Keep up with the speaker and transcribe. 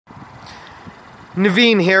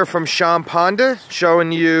Navin here from Schomp Honda,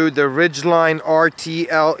 showing you the Ridgeline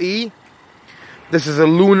RTLE. This is a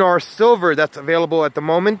Lunar Silver that's available at the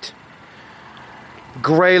moment.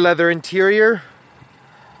 Gray leather interior.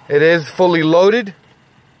 It is fully loaded.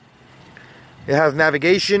 It has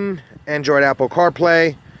navigation, Android, Apple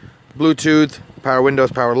CarPlay, Bluetooth, power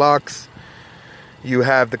windows, power locks. You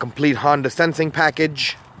have the complete Honda sensing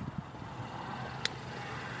package.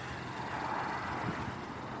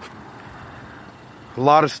 A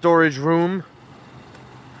lot of storage room.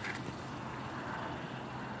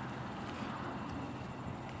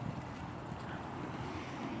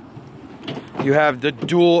 You have the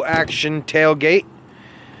dual action tailgate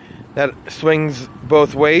that swings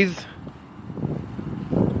both ways.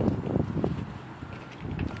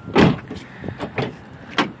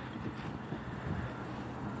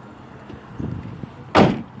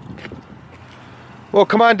 Well,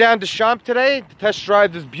 come on down to Schomp today to test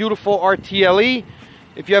drive this beautiful RTLE.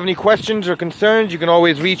 If you have any questions or concerns, you can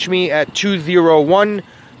always reach me at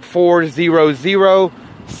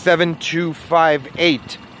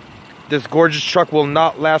 201-400-7258. This gorgeous truck will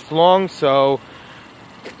not last long, so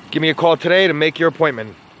give me a call today to make your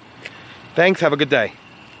appointment. Thanks, have a good day.